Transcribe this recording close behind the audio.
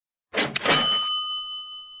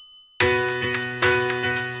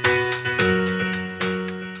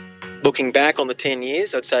Looking back on the 10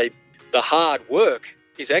 years, I'd say the hard work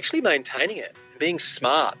is actually maintaining it, being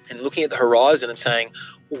smart and looking at the horizon and saying,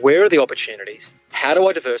 where are the opportunities? How do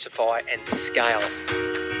I diversify and scale?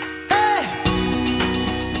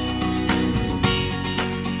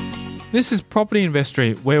 This is Property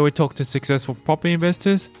Investory, where we talk to successful property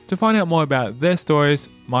investors to find out more about their stories,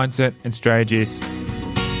 mindset, and strategies.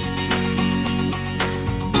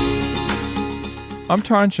 I'm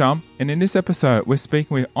Tyron Shum, and in this episode, we're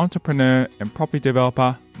speaking with entrepreneur and property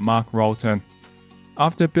developer Mark Rolton.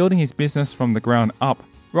 After building his business from the ground up,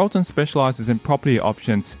 Rolton specializes in property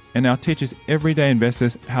options and now teaches everyday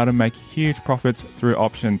investors how to make huge profits through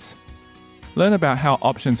options. Learn about how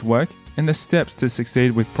options work and the steps to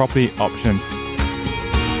succeed with property options.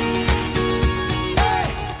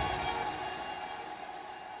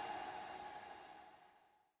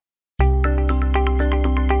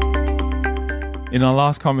 In our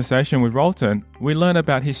last conversation with Rolton, we learned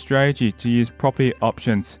about his strategy to use property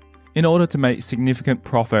options in order to make significant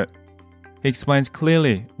profit. He explains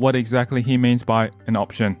clearly what exactly he means by an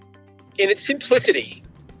option. In its simplicity,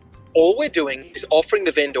 all we're doing is offering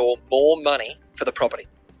the vendor more money for the property.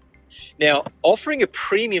 Now, offering a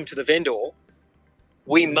premium to the vendor,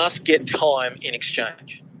 we must get time in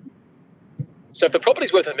exchange. So if the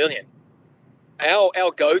property's worth $1 million,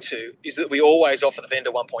 our go-to is that we always offer the vendor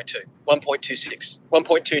 1.2, 1.26,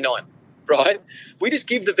 1.29, right? We just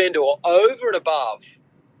give the vendor over and above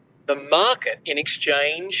the market in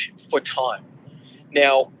exchange for time.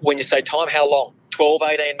 Now, when you say time, how long? 12,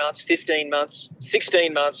 18 months, 15 months,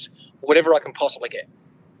 16 months, whatever I can possibly get.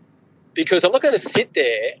 Because I'm not going to sit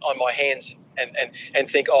there on my hands and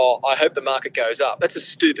think, oh, I hope the market goes up. That's a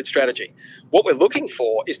stupid strategy. What we're looking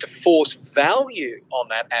for is to force value on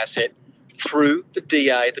that asset through the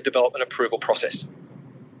DA, the development approval process.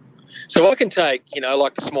 So I can take,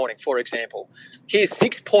 like this morning, for example, here's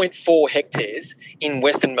 6.4 hectares in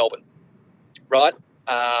Western Melbourne, right?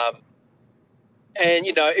 And,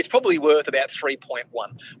 it's probably worth about 3.1.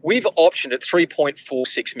 We've optioned at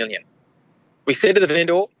 3.46 million. We said to the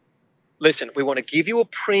vendor, listen, we want to give you a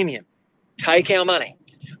premium, take our money,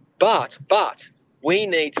 but we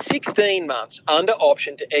need 16 months under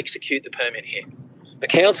option to execute the permit here. The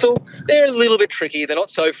council, they're a little bit tricky, they're not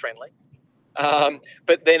so friendly,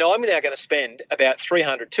 but then I'm now going to spend about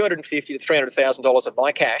 $250,000 to $300,000 of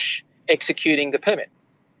my cash executing the permit.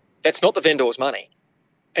 That's not the vendor's money.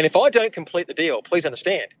 And if I don't complete the deal, please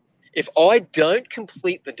understand, if I don't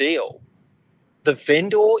complete the deal, the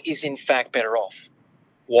vendor is in fact better off.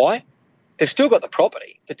 Why? They've still got the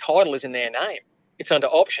property. The title is in their name. It's under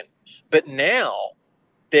option. But now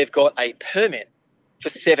they've got a permit for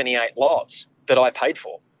 78 lots that I paid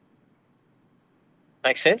for.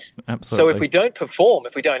 Make sense? Absolutely. So if we don't perform,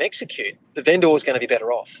 if we don't execute, the vendor is going to be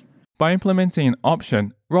better off. By implementing an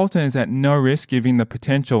option, Rolton is at no risk, giving the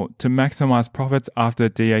potential to maximize profits after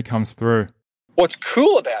DA comes through. What's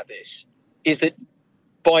cool about this is that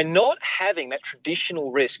by not having that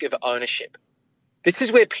traditional risk of ownership, this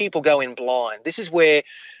is where people go in blind. This is where,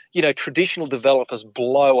 traditional developers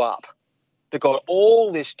blow up. They've got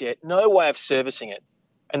all this debt, no way of servicing it.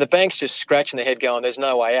 And the bank's just scratching their head going, there's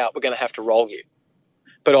no way out. We're going to have to roll you.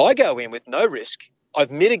 But I go in with no risk. I've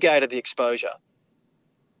mitigated the exposure.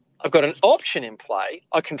 I've got an option in play.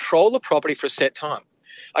 I control the property for a set time.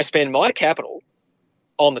 I spend my capital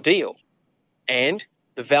on the deal. And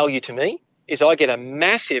the value to me is I get a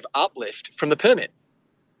massive uplift from the permit.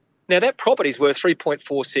 Now, that property is worth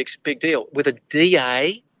 3.46, big deal. With a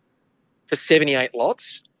DA for 78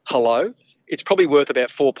 lots, it's probably worth about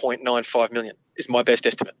 4.95 million is my best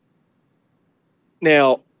estimate.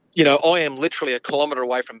 Now, I am literally a kilometre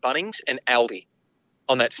away from Bunnings and Aldi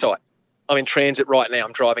on that site. I'm in transit right now.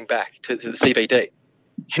 I'm driving back to the CBD.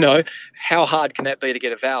 How hard can that be to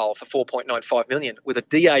get a valve for 4.95 million with a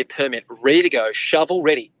DA permit ready to go, shovel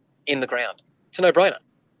ready in the ground? It's a no-brainer.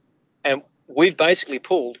 And we've basically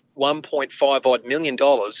pulled $1.5 odd million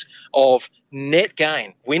of net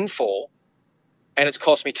gain, windfall, and it's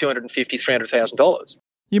cost me $250,000, $300,000.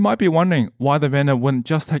 You might be wondering why the vendor wouldn't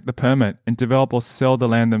just take the permit and develop or sell the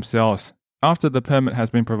land themselves after the permit has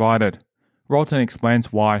been provided. Rolton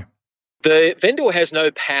explains why. The vendor has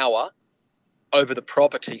no power over the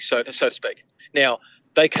property, so to speak. Now,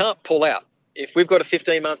 they can't pull out. If we've got a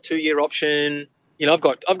 15-month, 2-year option, I've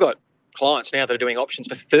got clients now that are doing options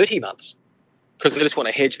for 30 months because they just want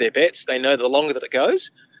to hedge their bets. They know the longer that it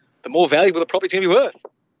goes, the more valuable the property's going to be worth.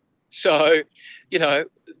 So,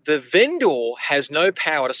 the vendor has no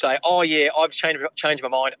power to say, oh, yeah, I've changed my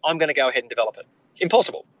mind. I'm going to go ahead and develop it.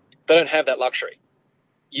 Impossible. They don't have that luxury.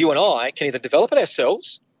 You and I can either develop it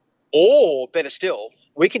ourselves or, better still,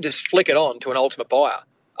 we can just flick it on to an ultimate buyer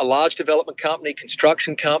a large development company,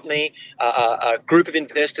 construction company, a group of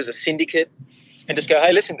investors, a syndicate, and just go,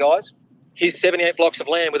 hey, listen, guys, here's 78 blocks of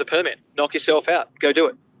land with a permit. Knock yourself out. Go do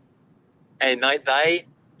it. And they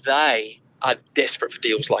are desperate for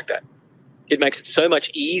deals like that. It makes it so much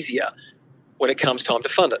easier when it comes time to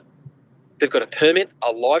fund it. They've got a permit,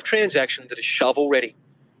 a live transaction that is shovel ready.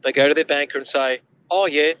 They go to their banker and say, oh,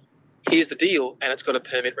 yeah, here's the deal, and it's got a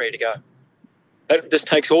permit ready to go. That just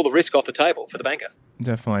takes all the risk off the table for the banker.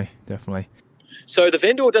 Definitely. So the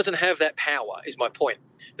vendor doesn't have that power, is my point.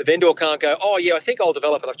 The vendor can't go, oh, yeah, I think I'll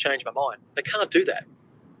develop it. I've changed my mind. They can't do that.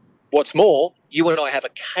 What's more, you and I have a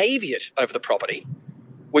caveat over the property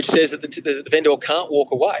which says that the vendor can't walk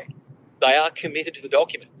away. They are committed to the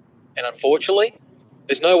document. And unfortunately,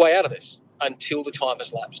 there's no way out of this until the time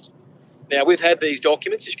has lapsed. Now, we've had these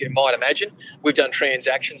documents, as you might imagine. We've done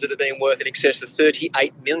transactions that have been worth in excess of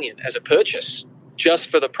 $38 million as a purchase just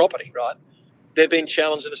for the property, right? They've been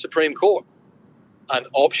challenged in the Supreme Court. An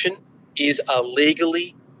option is a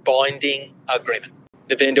legally binding agreement.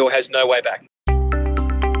 The vendor has no way back.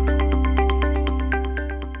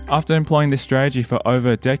 After employing this strategy for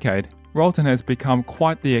over a decade, Rolton has become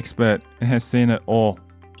quite the expert and has seen it all.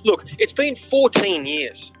 Look, it's been 14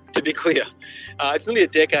 years, to be clear. It's nearly a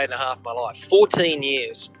decade and a half of my life. 14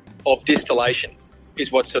 years of distillation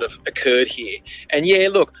is what sort of occurred here. And yeah,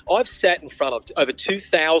 look, I've sat in front of over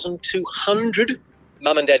 2,200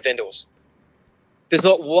 mum and dad vendors. There's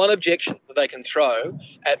not one objection that they can throw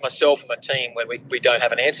at myself and my team when we don't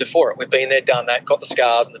have an answer for it. We've been there, done that, got the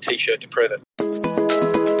scars and the T-shirt to prove it.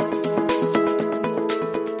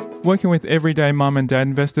 Working with everyday mum and dad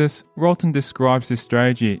investors, Rolton describes this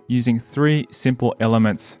strategy using 3 simple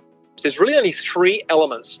elements. There's really only 3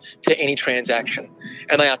 elements to any transaction,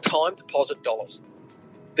 and they are time, deposit, dollars.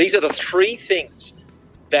 These are the 3 things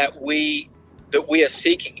that we are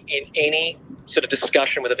seeking in any sort of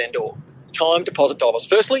discussion with a vendor. Time, deposit, dollars.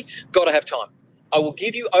 Firstly, got to have time. I will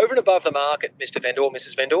give you over and above the market, Mr. Vendor,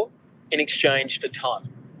 Mrs. Vendor, in exchange for time.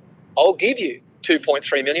 I'll give you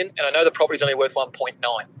 $2.3 million, and I know the property's only worth 1.9.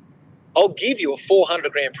 I'll give you a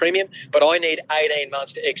 $400,000 premium, but I need 18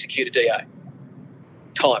 months to execute a DA.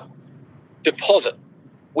 Time. Deposit.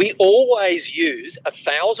 We always use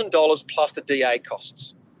 $1,000 plus the DA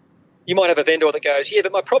costs. You might have a vendor that goes, yeah,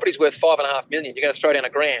 but my property's worth $5.5 million. You're going to throw down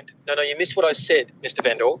 $1,000. No, you missed what I said, Mr.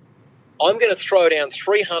 Vendor. I'm going to throw down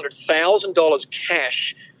 $300,000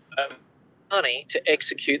 cash money to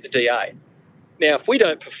execute the DA. Now, if we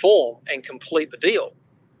don't perform and complete the deal,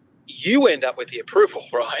 you end up with the approval,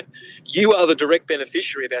 right? You are the direct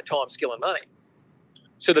beneficiary of our time, skill, and money.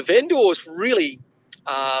 So the vendor's really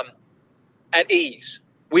at ease.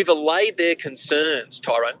 We've allayed their concerns,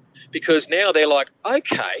 Tyrone, because now they're like,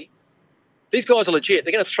 okay, these guys are legit.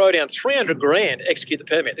 They're going to throw down $300,000 to execute the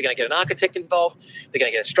permit. They're going to get an architect involved. They're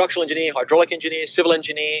going to get a structural engineer, hydraulic engineer, civil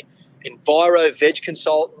engineer, enviro, veg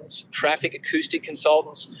consultants, traffic, acoustic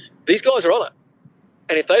consultants. These guys are on it.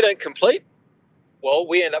 And if they don't complete, well,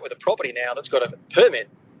 we end up with a property now that's got a permit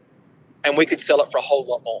and we could sell it for a whole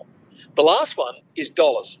lot more. The last one is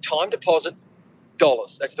dollars, time deposit,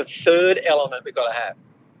 dollars. That's the third element we've got to have.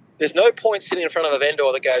 There's no point sitting in front of a vendor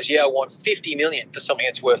that goes, yeah, I want $50 million for something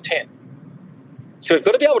that's worth 10. So we've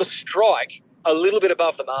got to be able to strike a little bit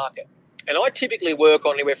above the market. And I typically work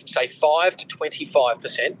on anywhere from, say, 5 to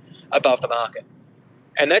 25% above the market.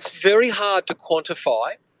 And that's very hard to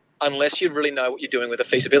quantify unless you really know what you're doing with the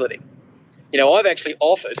feasibility. You know, I've actually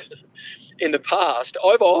offered, in the past,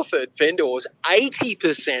 I've offered vendors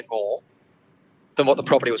 80% more than what the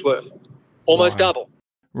property was worth. Almost double.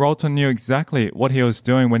 Rolton knew exactly what he was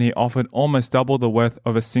doing when he offered almost double the worth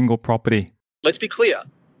of a single property. Let's be clear.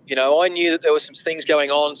 You know, I knew that there were some things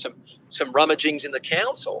going on, some rummagings in the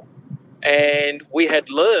council, and we had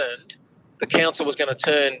learned the council was going to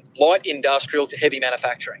turn light industrial to heavy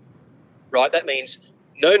manufacturing, right? That means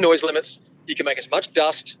no noise limits. You can make as much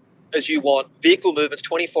dust as you want, vehicle movements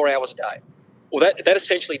 24 hours a day. Well, that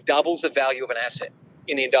essentially doubles the value of an asset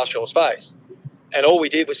in the industrial space. And all we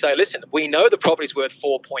did was say, listen, we know the property's worth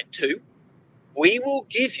 4.2. We will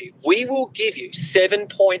give you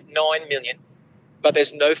 $7.9 million, but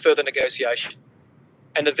there's no further negotiation.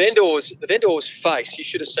 And the vendor's face, you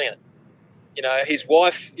should have seen it. You know, his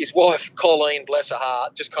wife, Colleen, bless her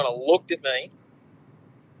heart, just kind of looked at me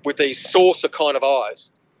with these saucer kind of eyes.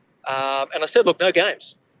 And I said, look, no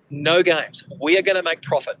games. No games. We are going to make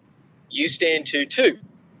profit. You stand to 2.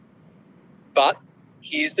 But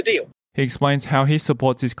here's the deal. He explains how he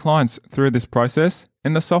supports his clients through this process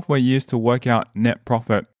and the software used to work out net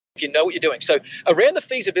profit. If you know what you're doing. So around the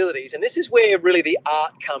feasibilities, and this is where really the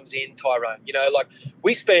art comes in, Tyrone. You know, like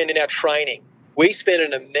we spend in our training, we spend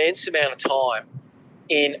an immense amount of time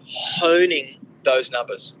in honing those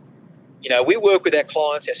numbers. We work with our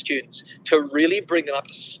clients, our students, to really bring them up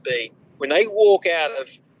to speed. When they walk out of,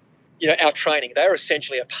 our training, they're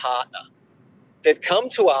essentially a partner. They've come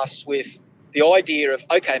to us with the idea of,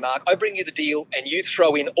 okay, Mark, I bring you the deal and you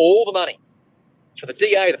throw in all the money for the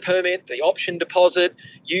DA, the permit, the option deposit.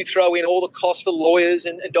 You throw in all the costs for lawyers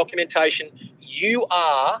and documentation. You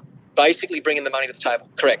are basically bringing the money to the table.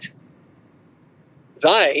 Correct.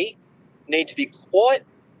 They need to be quite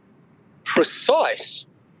precise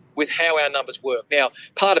with how our numbers work. Now,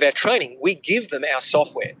 part of our training, we give them our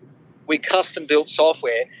software. We custom built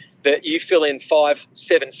software that you fill in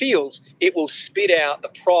 5-7 fields, it will spit out the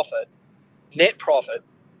profit, net profit,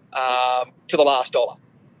 to the last dollar.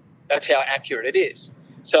 That's how accurate it is.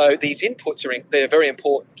 So these inputs they're very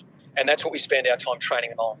important, and that's what we spend our time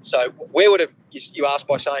training them on. So you asked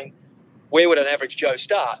by saying, where would an average Joe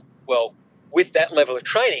start? Well, with that level of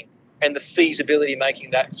training and the feasibility,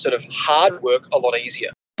 making that sort of hard work a lot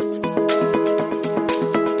easier.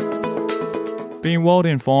 Being well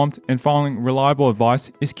informed and following reliable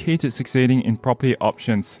advice is key to succeeding in property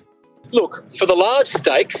options. Look, for the large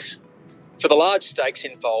stakes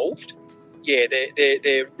involved, yeah,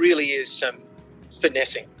 there really is some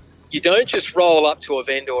finessing. You don't just roll up to a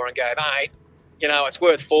vendor and go, mate, it's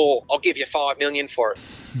worth $4 million. I'll give you $5 million for it.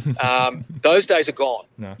 Those days are gone.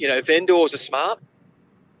 No. Vendors are smart.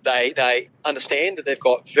 They understand that they've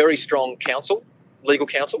got very strong counsel, legal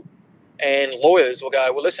counsel, and lawyers will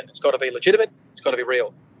go, well, listen, it's got to be legitimate. It's got to be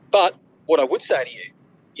real. But what I would say to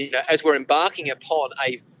you, as we're embarking upon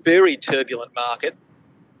a very turbulent market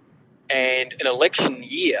and an election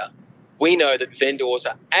year, we know that vendors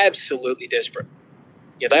are absolutely desperate.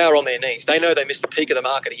 They are on their knees. They know they missed the peak of the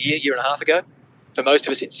market a year and a half ago. For most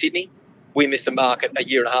of us in Sydney, we missed the market a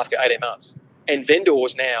year and a half ago, 18 months. And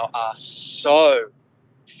vendors now are so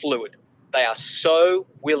fluid. They are so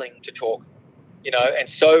willing to talk, and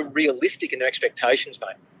so realistic in their expectations,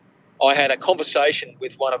 mate. I had a conversation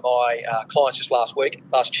with one of my clients just last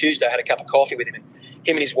Tuesday. I had a cup of coffee with him. And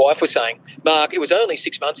him and his wife were saying, Mark, it was only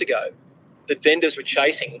 6 months ago that vendors were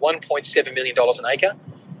chasing $1.7 million an acre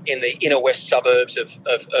in the inner west suburbs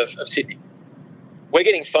of Sydney. We're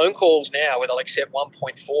getting phone calls now where they'll accept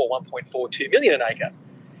 1.42 million an acre.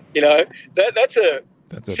 That's a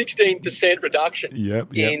 16% reduction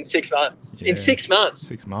in 6 months. Yeah. In 6 months.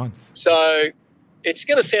 6 months. So it's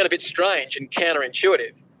going to sound a bit strange and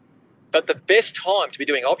counterintuitive, but the best time to be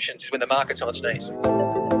doing options is when the market's on its knees.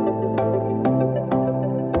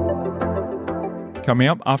 Coming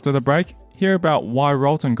up after the break, hear about why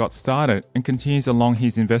Rolton got started and continues along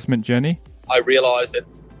his investment journey. I realised that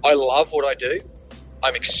I love what I do.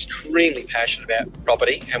 I'm extremely passionate about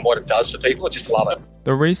property and what it does for people. I just love it.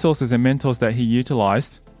 The resources and mentors that he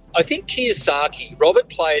utilised. I think Kiyosaki, Robert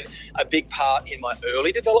played a big part in my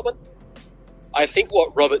early development. I think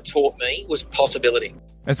what Robert taught me was possibility.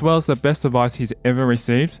 As well as the best advice he's ever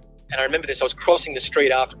received. And I remember this, I was crossing the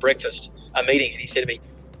street after breakfast, a meeting, and he said to me,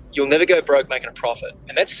 you'll never go broke making a profit.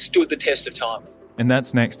 And that stood the test of time. And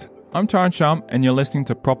that's next. I'm Taran Shum, and you're listening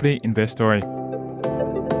to Property Investory.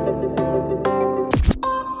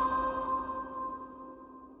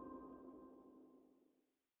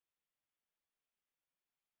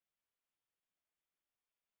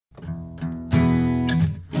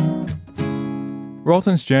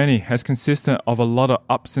 Rolton's journey has consisted of a lot of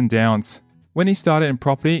ups and downs. When he started in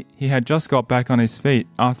property, he had just got back on his feet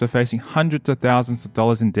after facing hundreds of thousands of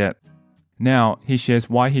dollars in debt. Now, he shares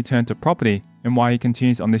why he turned to property and why he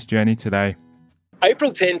continues on this journey today.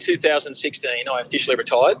 April 10, 2016, I officially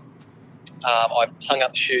retired. I hung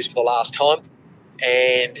up the shoes for the last time,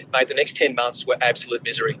 and mate, the next 10 months were absolute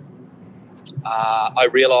misery. I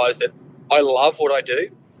realised that I love what I do.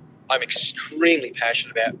 I'm extremely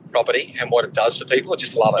passionate about property and what it does for people. I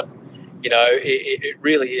just love it. It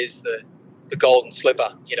really is the golden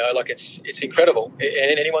slipper. It's incredible,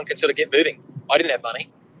 and anyone can sort of get moving. I didn't have money,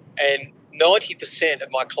 and 90% of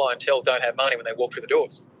my clientele don't have money when they walk through the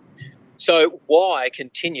doors. So why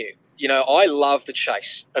continue? I love the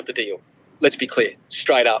chase of the deal. Let's be clear,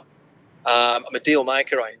 straight up. I'm a deal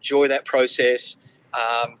maker. I enjoy that process.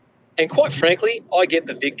 And quite frankly, I get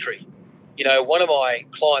the victory. One of my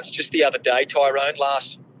clients just the other day, Tyrone,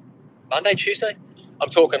 last Monday, Tuesday, I'm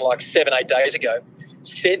talking like 7-8 days ago,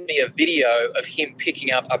 sent me a video of him picking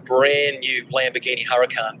up a brand new Lamborghini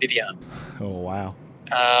Huracan Vivian. Oh, wow.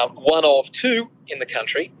 One of two in the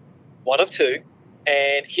country,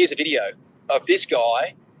 and here's a video of this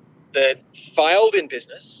guy that failed in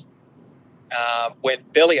business,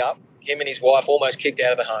 went belly up, him and his wife almost kicked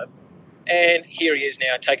out of the home, and here he is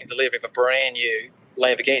now taking delivery of a brand new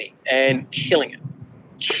Lamborghini and killing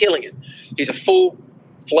it. He's a full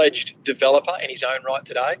fledged developer in his own right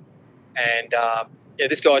today. And,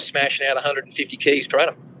 this guy's smashing out 150 keys per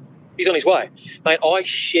annum. He's on his way. Mate, I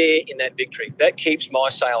share in that victory. That keeps my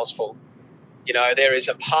sales full. There is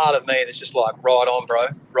a part of me that's just like, right on, bro,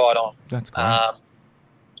 right on. That's great.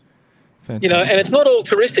 And it's not all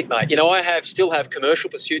touristic, mate. I still have commercial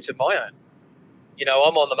pursuits of my own.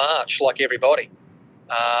 I'm on the march like everybody.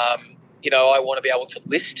 I want to be able to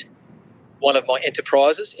list one of my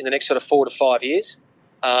enterprises in the next sort of 4 to 5 years.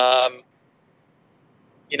 I'm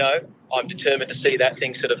determined to see that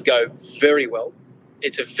thing sort of go very well.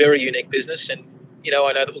 It's a very unique business, and, I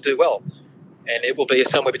know that will do well. And it will be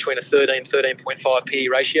somewhere between a 13.5 PE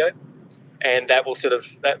ratio, and that will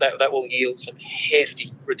that will yield some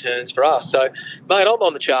hefty returns for us. So, mate, I'm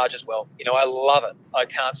on the charge as well. I love it. I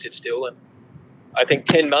can't sit still, and I think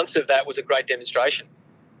 10 months of that was a great demonstration.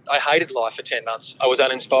 I hated life for 10 months. I was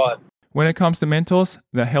uninspired. When it comes to mentors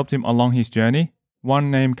that helped him along his journey,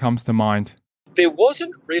 one name comes to mind. There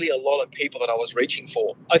wasn't really a lot of people that I was reaching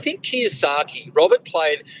for. I think Robert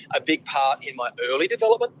played a big part in my early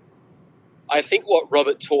development. I think what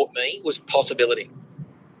Robert taught me was possibility.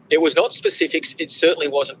 It was not specifics. It certainly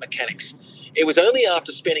wasn't mechanics. It was only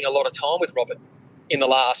after spending a lot of time with Robert in the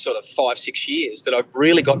last sort of 5-6 years that I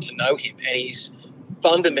really got to know him and his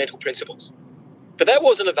fundamental principles. But that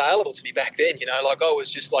wasn't available to me back then. I was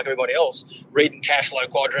just like everybody else, reading Cash Flow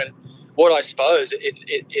Quadrant. What I suppose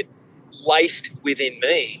it laced within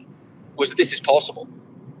me was that this is possible.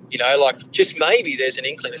 Just maybe there's an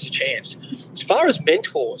inkling, there's a chance. As far as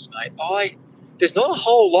mentors, mate, there's not a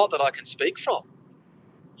whole lot that I can speak from.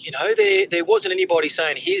 There wasn't anybody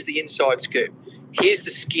saying, here's the inside scoop, here's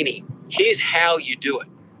the skinny, here's how you do it.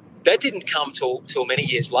 That didn't come till many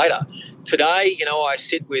years later. Today, I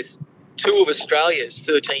sit with 2 of Australia's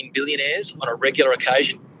 13 billionaires on a regular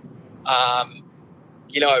occasion.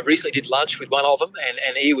 I recently did lunch with one of them,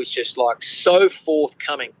 and he was just like so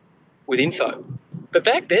forthcoming with info. But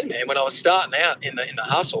back then, man, when I was starting out in the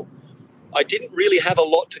hustle, I didn't really have a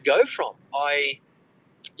lot to go from.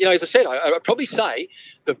 As I said, I'd probably say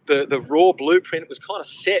the raw blueprint was kind of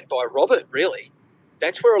set by Robert, really.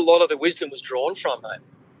 That's where a lot of the wisdom was drawn from, mate.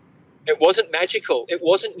 It wasn't magical. It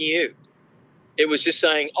wasn't new. It was just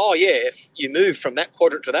saying, if you move from that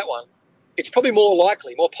quadrant to that one, it's probably more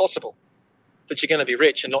likely, more possible that you're going to be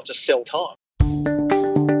rich and not just sell time.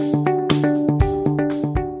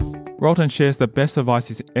 Rolton shares the best advice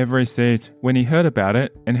he's ever received when he heard about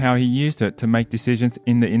it and how he used it to make decisions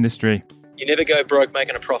in the industry. You never go broke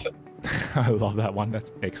making a profit. I love that one.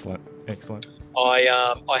 That's excellent. Excellent.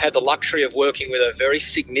 I had the luxury of working with a very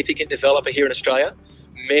significant developer here in Australia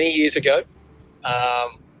many years ago.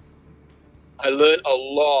 I learned a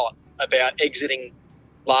lot about exiting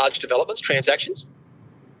large developments, transactions,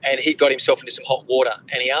 and he got himself into some hot water,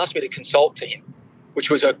 and he asked me to consult to him, which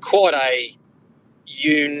was quite a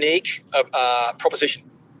unique proposition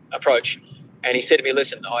approach. And he said to me,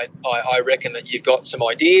 listen, I reckon that you've got some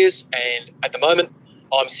ideas, and at the moment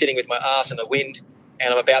I'm sitting with my ass in the wind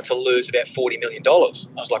and I'm about to lose about $40 million. I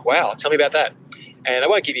was like, wow, tell me about that. And I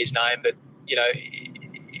won't give you his name, but,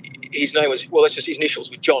 his name was, his initials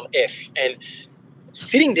were John F. And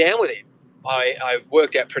sitting down with him, I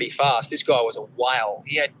worked out pretty fast. This guy was a whale.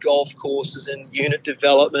 He had golf courses and unit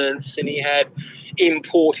developments, and he had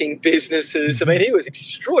importing businesses. I mean, he was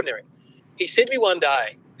extraordinary. He said to me one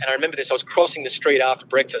day, and I remember this, I was crossing the street after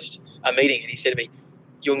breakfast, a meeting, and he said to me,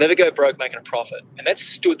 you'll never go broke making a profit. And that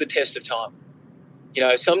stood the test of time.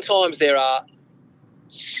 Sometimes there are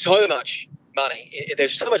so much money.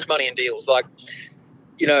 There's so much money in deals. Like,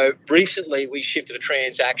 recently we shifted a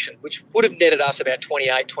transaction which would have netted us about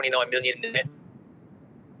 29 million net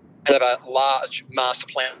out of a large master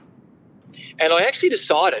plan. And I actually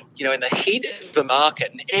decided, in the heat of the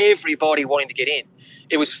market and everybody wanting to get in,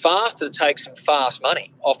 it was faster to take some fast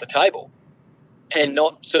money off the table and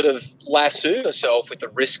not sort of lasso myself with the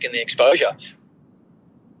risk and the exposure.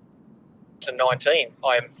 2019,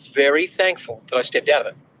 I am very thankful that I stepped out of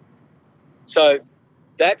it. So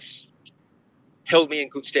that's held me in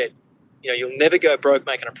good stead. You'll never go broke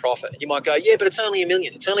making a profit. You might go, yeah, but it's only $1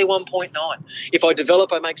 million. It's only 1.9. If I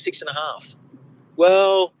develop, I make 6.5.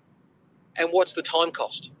 Well, and what's the time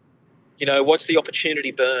cost? What's the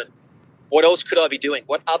opportunity burn? What else could I be doing?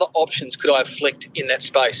 What other options could I have flicked in that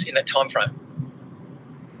space, in that time frame?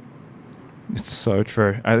 It's so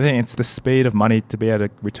true. I think it's the speed of money to be able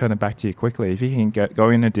to return it back to you quickly. If you can go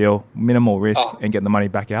in a deal, minimal risk, and get the money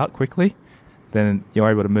back out quickly, then you're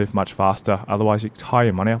able to move much faster. Otherwise, you tie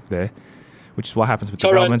your money up there, which is what happens with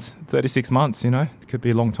developments. 36 months, it could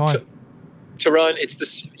be a long time. Tyrone,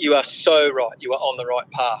 you are so right. You are on the right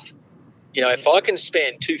path. You know, if I can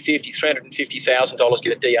spend $350,000,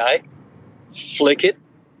 get a DA, flick it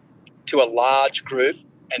to a large group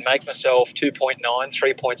and make myself 2.9,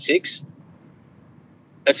 3.6,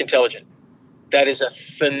 that's intelligent. That is a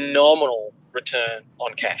phenomenal return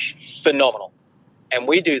on cash. Phenomenal. And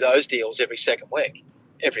we do those deals every second week,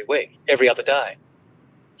 every other day.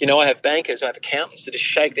 You know, I have bankers, I have accountants that just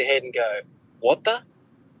shake their head and go, what the?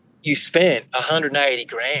 You spent 180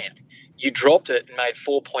 grand. You dropped it and made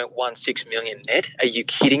 4.16 million net. Are you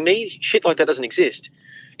kidding me? Shit like that doesn't exist.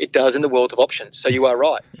 It does in the world of options. So you are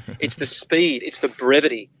right. It's the speed, it's the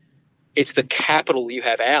brevity, it's the capital you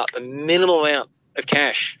have out, the minimum amount of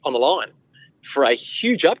cash on the line for a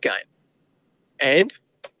huge up game. And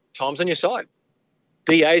time's on your side.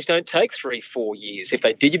 DAs don't take 3-4 years. If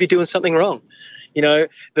they did, you'd be doing something wrong. You know,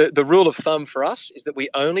 the rule of thumb for us is that we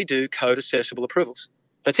only do code accessible approvals.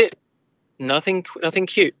 That's it. Nothing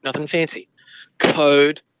cute, nothing fancy.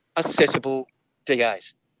 Code accessible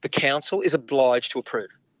DAs. The council is obliged to approve.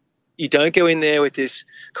 You don't go in there with this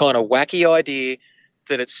kind of wacky idea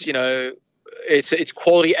that it's, you know, it's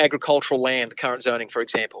quality agricultural land, the current zoning, for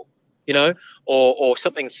example, you know, or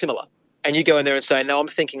something similar. And you go in there and say, no, I'm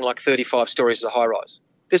thinking like 35 stories as a high rise.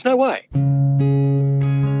 There's no way.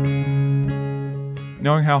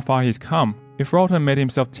 Knowing how far he's come, if Rolton met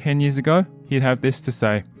himself 10 years ago, he'd have this to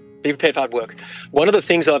say. Be prepared for hard work. One of the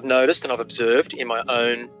things I've noticed and I've observed in my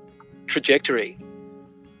own trajectory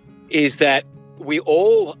is that we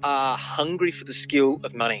all are hungry for the skill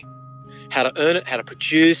of money, how to earn it, how to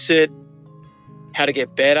produce it, how to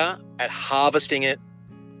get better at harvesting it.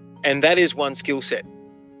 And that is one skill set.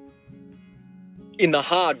 In the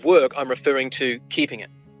hard work, I'm referring to keeping it.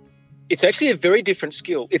 It's actually a very different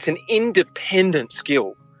skill. It's an independent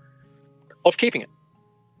skill of keeping it.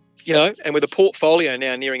 You know, and with a portfolio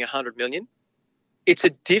now nearing 100 million, it's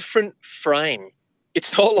a different frame.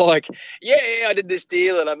 It's not like, yeah, I did this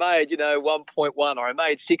deal and I made, you know, 1.1 or I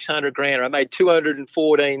made 600 grand or I made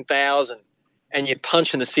 214,000 and you're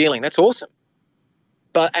punching the ceiling. That's awesome.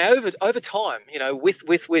 But over time, you know, with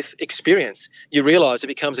experience, you realize it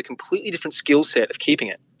becomes a completely different skill set of keeping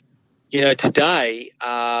it. You know, today,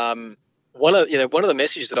 one of the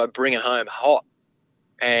messages that I bring at home hot,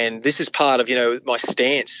 and this is part of, you know, my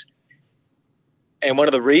stance. And one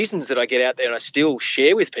of the reasons that I get out there and I still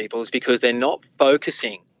share with people is because they're not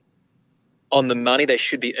focusing on the money they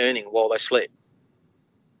should be earning while they sleep.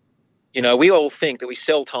 You know, we all think that we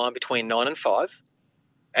sell time between 9 and 5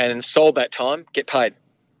 and sold that time, get paid.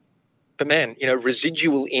 But man, you know,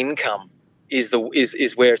 residual income is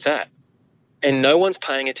where it's at. And no one's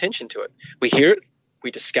paying attention to it. We hear it,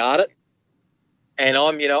 we discard it. And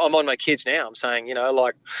I'm on my kids now. I'm saying, you know,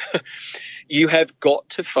 like you have got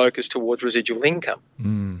to focus towards residual income.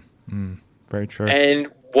 Very true. And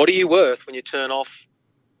what are you worth when you turn off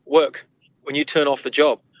work? When you turn off the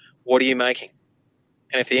job, what are you making?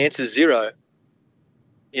 And if the answer is 0,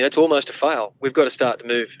 you know, it's almost a fail. We've got to start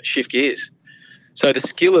to shift gears. So the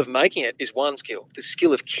skill of making it is one skill. The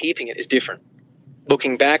skill of keeping it is different.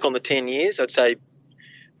 Looking back on the 10 years, I'd say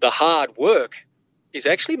the hard work is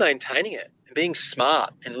actually maintaining it and being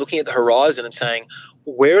smart and looking at the horizon and saying,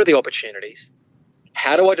 where are the opportunities?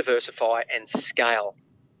 How do I diversify and scale?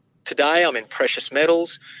 Today I'm in precious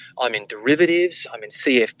metals, I'm in derivatives, I'm in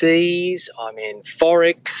CFDs, I'm in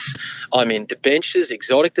Forex, I'm in debentures,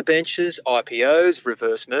 exotic debentures, IPOs,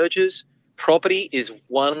 reverse mergers. Property is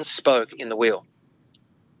one spoke in the wheel.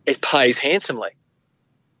 It pays handsomely,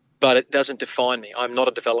 but it doesn't define me. I'm not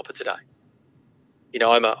a developer today. You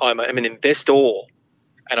know, I'm an investor,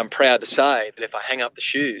 and I'm proud to say that if I hang up the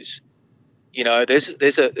shoes, you know,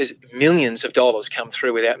 there's millions of dollars come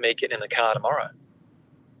through without me getting in the car tomorrow.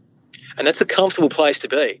 And that's a comfortable place to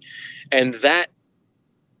be. And that,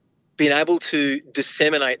 being able to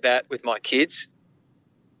disseminate that with my kids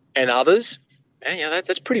and others, man, you know,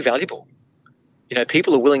 that's pretty valuable. You know,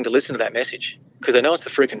 people are willing to listen to that message because they know it's the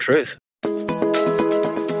freaking truth.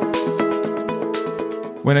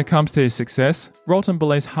 When it comes to his success, Rolton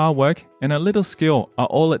believes hard work and a little skill are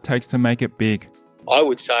all it takes to make it big. I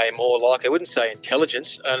would say more like, I wouldn't say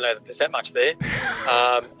intelligence. I don't know if there's that much there.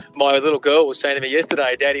 My little girl was saying to me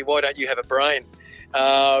yesterday, Daddy, why don't you have a brain?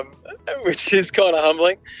 Which is kind of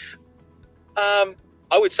humbling. I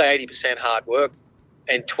would say 80% hard work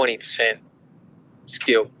and 20%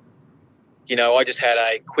 skill. You know, I just had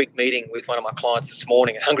a quick meeting with one of my clients this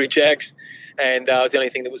morning at Hungry Jack's, and it was the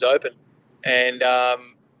only thing that was open. And,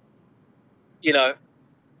 you know,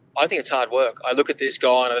 I think it's hard work. I look at this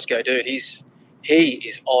guy and I just go, dude, he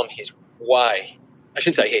is on his way. I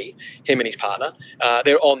shouldn't say him and his partner.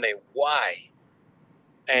 They're on their way.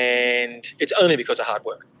 And it's only because of hard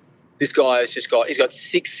work. This guy he's got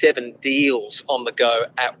 6-7 deals on the go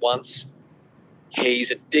at once. He's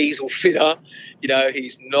a diesel fitter.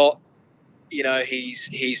 He's not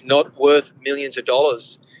worth millions of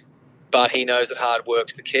dollars, but he knows that hard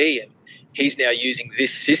work's the key, and he's now using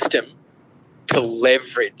this system to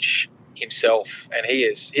leverage himself, and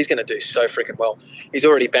he's going to do so freaking well. He's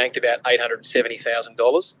already banked about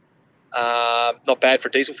 $870,000. Not bad for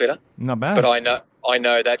a diesel fitter. Not bad. But I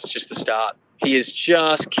know that's just the start. He has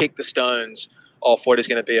just kicked the stones off what is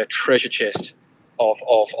going to be a treasure chest of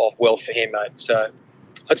wealth for him, mate. So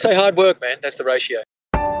I'd say hard work, man. That's the ratio.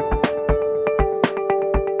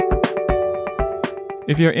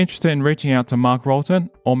 If you're interested in reaching out to Mark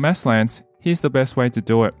Rolton or Masslands, here's the best way to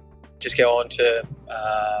do it. Just go on to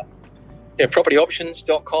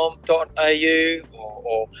propertyoptions.com.au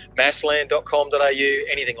or massland.com.au,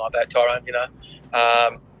 anything like that, Tyrone.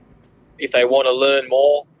 If they want to learn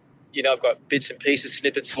more, I've got bits and pieces,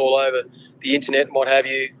 snippets all over the internet and what have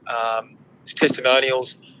you. There's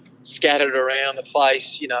testimonials scattered around the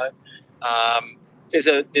place.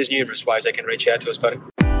 There's numerous ways they can reach out to us, buddy.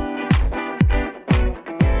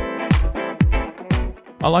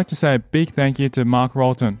 I'd like to say a big thank you to Mark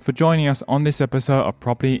Rolton for joining us on this episode of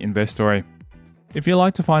Property Investory. If you'd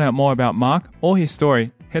like to find out more about Mark or his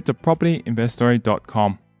story, head to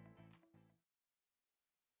propertyinvestory.com.